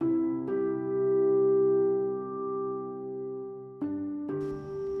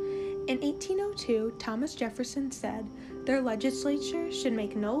In 1802, Thomas Jefferson said, "Their legislature should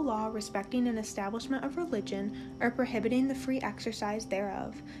make no law respecting an establishment of religion or prohibiting the free exercise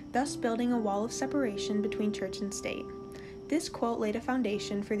thereof, thus building a wall of separation between church and state." This quote laid a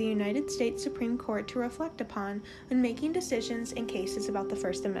foundation for the United States Supreme Court to reflect upon when making decisions in cases about the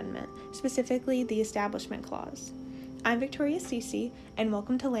First Amendment, specifically the Establishment Clause. I'm Victoria Cece, and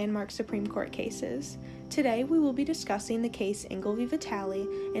welcome to Landmark Supreme Court Cases. Today we will be discussing the case Engel v. Vitale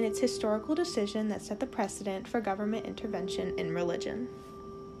and its historical decision that set the precedent for government intervention in religion.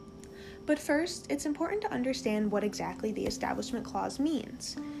 But first, it's important to understand what exactly the Establishment Clause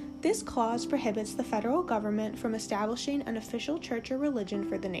means. This clause prohibits the federal government from establishing an official church or religion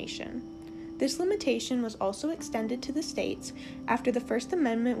for the nation. This limitation was also extended to the states after the First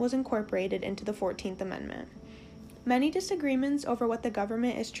Amendment was incorporated into the 14th Amendment. Many disagreements over what the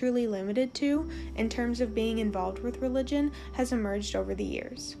government is truly limited to in terms of being involved with religion has emerged over the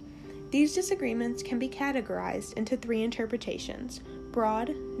years. These disagreements can be categorized into three interpretations: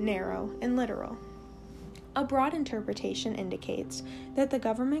 broad, narrow, and literal. A broad interpretation indicates that the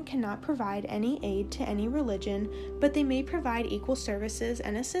government cannot provide any aid to any religion, but they may provide equal services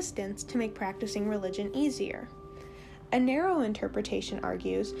and assistance to make practicing religion easier. A narrow interpretation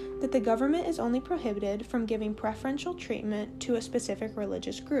argues that the government is only prohibited from giving preferential treatment to a specific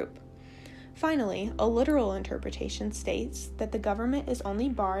religious group. Finally, a literal interpretation states that the government is only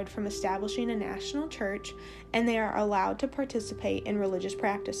barred from establishing a national church and they are allowed to participate in religious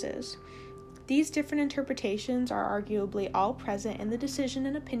practices. These different interpretations are arguably all present in the decision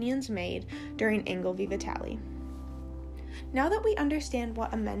and opinions made during Engel v. Vitale. Now that we understand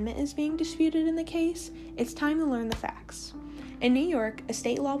what amendment is being disputed in the case, it's time to learn the facts. In New York, a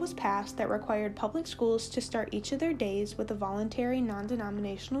state law was passed that required public schools to start each of their days with a voluntary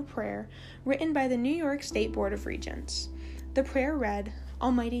non-denominational prayer written by the New York State Board of Regents. The prayer read,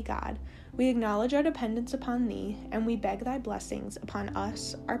 "Almighty God, we acknowledge our dependence upon Thee, and we beg Thy blessings upon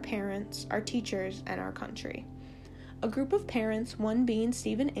us, our parents, our teachers, and our country." A group of parents, one being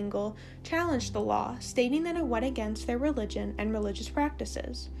Stephen Engel, challenged the law, stating that it went against their religion and religious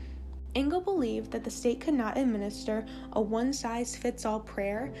practices. Engel believed that the state could not administer a one-size-fits-all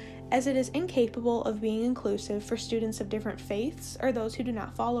prayer, as it is incapable of being inclusive for students of different faiths or those who do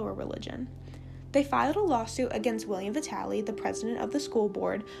not follow a religion. They filed a lawsuit against William Vitale, the president of the school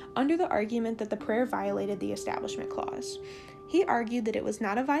board, under the argument that the prayer violated the Establishment Clause. He argued that it was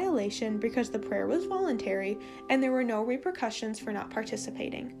not a violation because the prayer was voluntary and there were no repercussions for not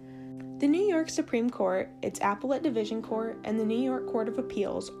participating. The New York Supreme Court, its Appellate Division Court, and the New York Court of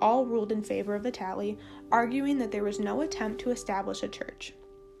Appeals all ruled in favor of Vitale, arguing that there was no attempt to establish a church.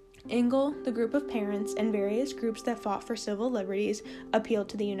 Engel, the group of parents, and various groups that fought for civil liberties appealed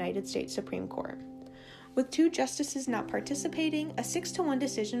to the United States Supreme Court. With two justices not participating, a 6-1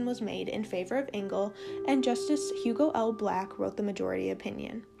 decision was made in favor of Engel, and Justice Hugo L. Black wrote the majority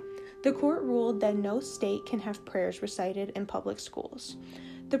opinion. The court ruled that no state can have prayers recited in public schools.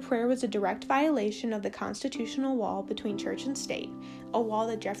 The prayer was a direct violation of the constitutional wall between church and state, a wall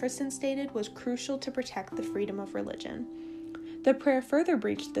that Jefferson stated was crucial to protect the freedom of religion. The prayer further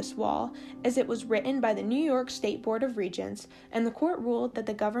breached this wall, as it was written by the New York State Board of Regents, and the court ruled that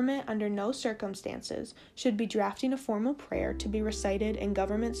the government under no circumstances should be drafting a formal prayer to be recited in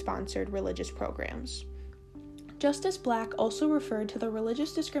government-sponsored religious programs. Justice Black also referred to the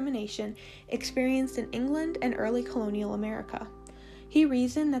religious discrimination experienced in England and early colonial America. He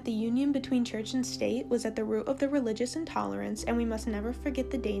reasoned that the union between church and state was at the root of the religious intolerance, and we must never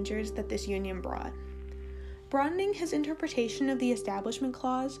forget the dangers that this union brought. Broadening his interpretation of the Establishment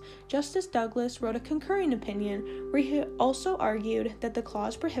Clause, Justice Douglas wrote a concurring opinion where he also argued that the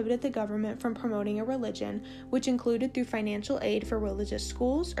clause prohibited the government from promoting a religion, which included through financial aid for religious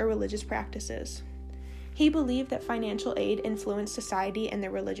schools or religious practices. He believed that financial aid influenced society and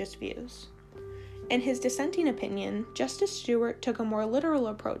their religious views. In his dissenting opinion, Justice Stewart took a more literal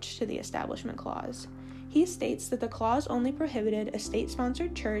approach to the Establishment Clause. He states that the clause only prohibited a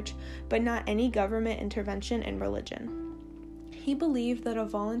state-sponsored church, but not any government intervention in religion. He believed that a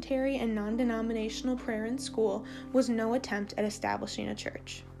voluntary and non-denominational prayer in school was no attempt at establishing a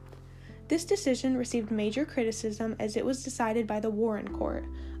church. This decision received major criticism as it was decided by the Warren Court,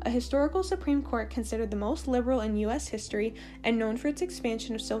 a historical Supreme Court considered the most liberal in U.S. history and known for its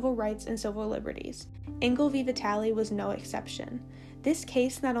expansion of civil rights and civil liberties. Engel v. Vitale was no exception. This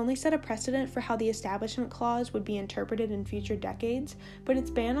case not only set a precedent for how the Establishment Clause would be interpreted in future decades, but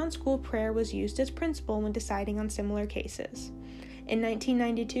its ban on school prayer was used as principle when deciding on similar cases. In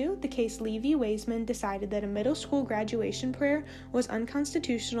 1992, the case Lee v. Weisman decided that a middle school graduation prayer was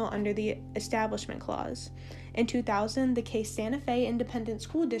unconstitutional under the Establishment Clause. In 2000, the case Santa Fe Independent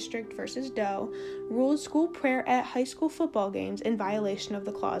School District v. Doe ruled school prayer at high school football games in violation of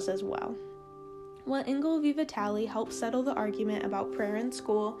the clause as well. While Engel v. Vitale helped settle the argument about prayer in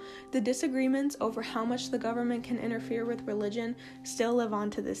school, the disagreements over how much the government can interfere with religion still live on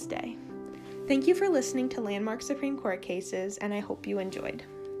to this day. Thank you for listening to Landmark Supreme Court Cases, and I hope you enjoyed.